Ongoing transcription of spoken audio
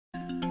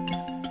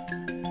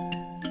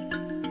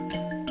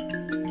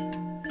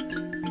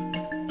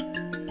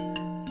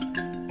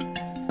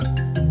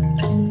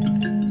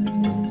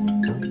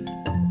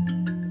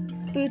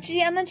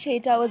Buchi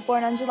Emecheta was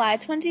born on July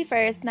 21,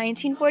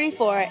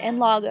 1944, in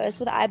Lagos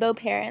with Igbo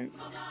parents.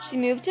 She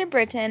moved to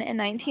Britain in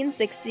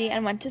 1960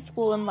 and went to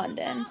school in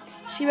London.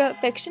 She wrote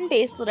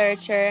fiction-based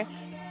literature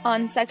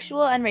on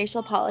sexual and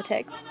racial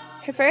politics.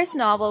 Her first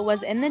novel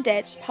was In the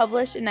Ditch,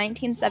 published in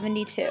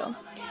 1972.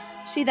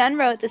 She then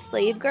wrote The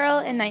Slave Girl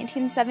in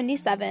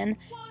 1977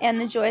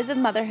 and The Joys of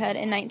Motherhood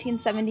in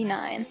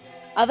 1979.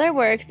 Other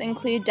works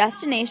include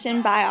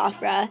Destination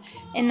Biafra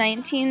in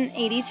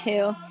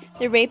 1982,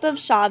 The Rape of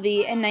Shavi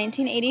in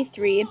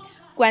 1983,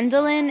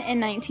 Gwendolyn in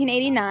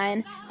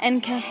 1989,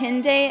 and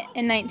Kehinde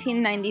in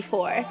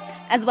 1994,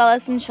 as well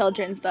as some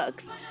children's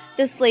books.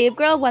 The Slave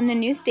Girl won the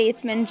New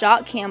Statesman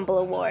Jock Campbell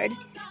Award.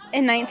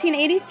 In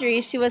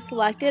 1983, she was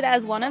selected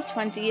as one of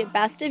 20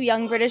 Best of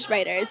Young British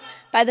Writers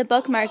by the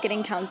Book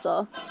Marketing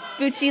Council.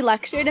 Buchi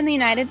lectured in the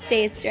United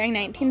States during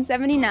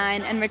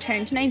 1979 and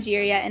returned to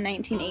Nigeria in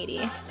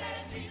 1980.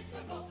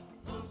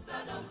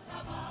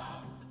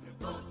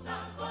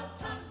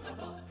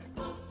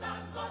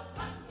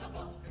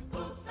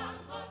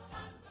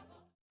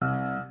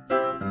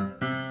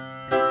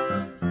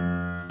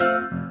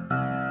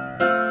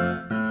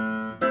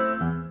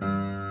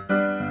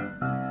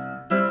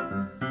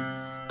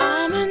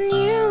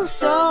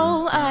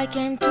 So I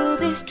came to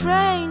this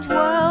strange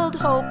world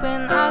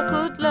hoping I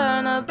could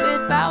learn a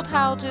bit about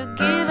how to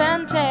give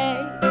and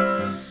take.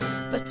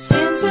 But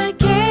since I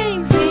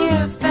came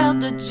here, felt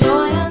the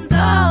joy and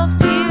the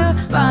fear,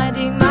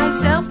 finding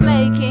myself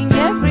making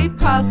every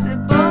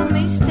possible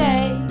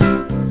mistake.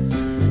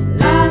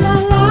 La la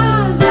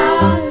la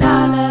la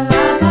la la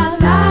la la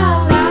la la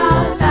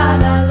la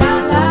la la la la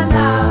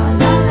la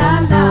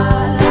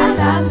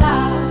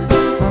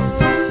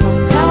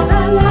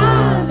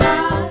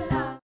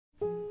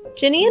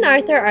Ginny and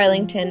Arthur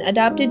Arlington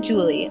adopted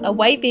Julie, a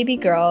white baby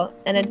girl,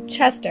 and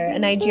Chester, a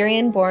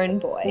Nigerian-born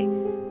boy.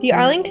 The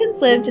Arlingtons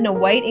lived in a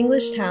white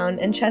English town,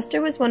 and Chester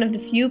was one of the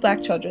few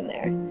black children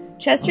there.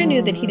 Chester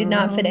knew that he did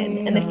not fit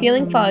in, and the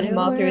feeling followed him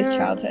all through his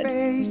childhood.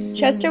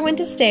 Chester went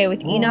to stay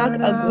with Enoch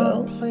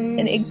Ugwu,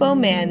 an Igbo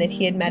man that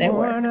he had met at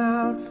work.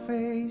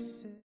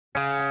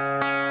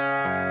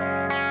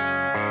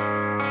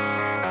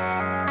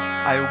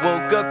 I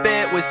woke up,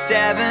 it was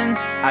 7,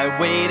 I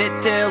waited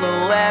till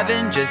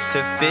 11 just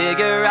to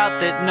figure out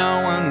that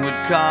no one would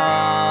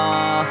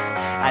call.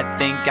 I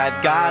think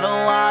I've got a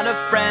lot of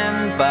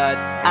friends, but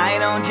I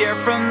don't hear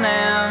from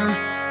them.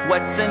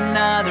 What's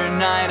another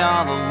night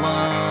all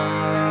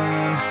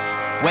alone,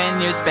 when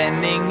you're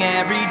spending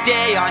every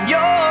day on your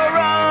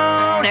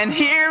own? And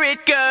here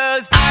it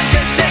goes, I'm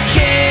just a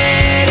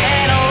kid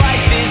and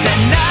life is a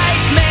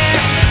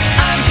nightmare.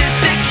 I'm just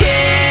a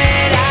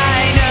kid,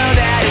 I know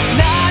that it's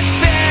not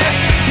fair.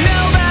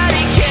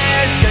 Nobody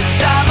cares,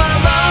 'cause I'm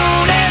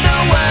alone and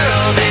the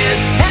world is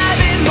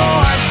having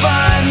more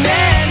fun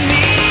than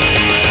me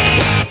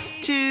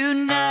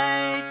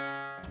tonight.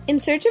 In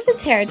search of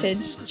his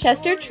heritage,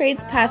 Chester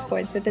trades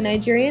passports with a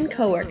Nigerian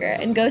co-worker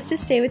and goes to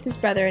stay with his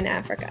brother in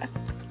Africa.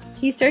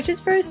 He searches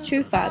for his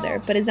true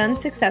father, but is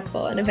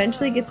unsuccessful and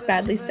eventually gets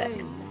badly sick.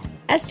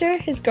 Esther,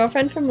 his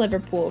girlfriend from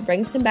Liverpool,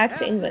 brings him back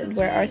to England,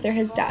 where Arthur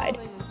has died.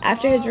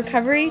 After his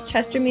recovery,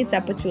 Chester meets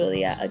up with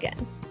Julia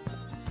again.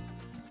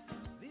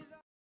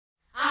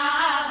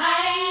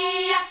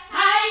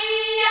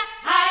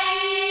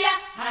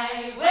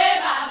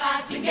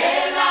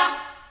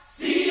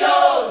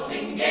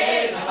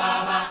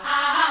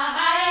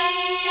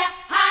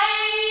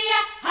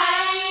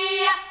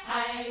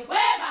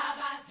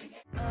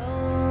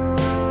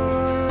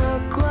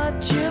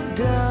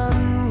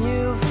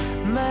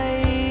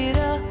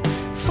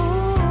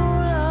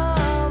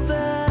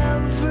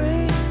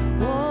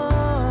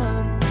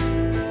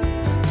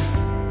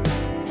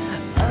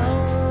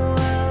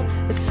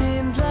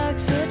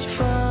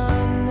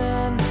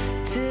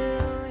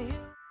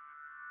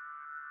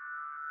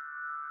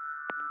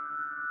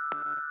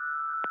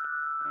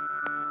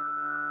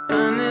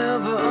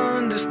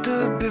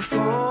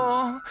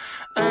 Before,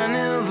 I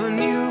never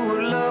knew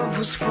what love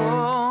was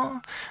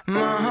for.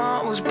 My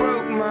heart was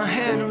broke, my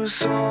head was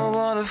sore,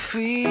 what a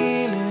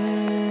feeling.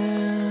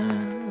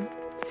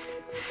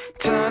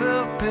 Tied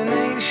up in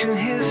ancient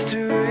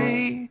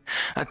history,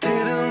 I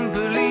didn't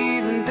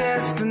believe in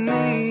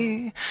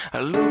destiny. I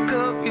look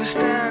up, you're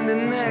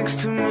standing next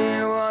to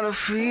me, what a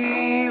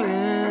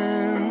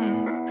feeling.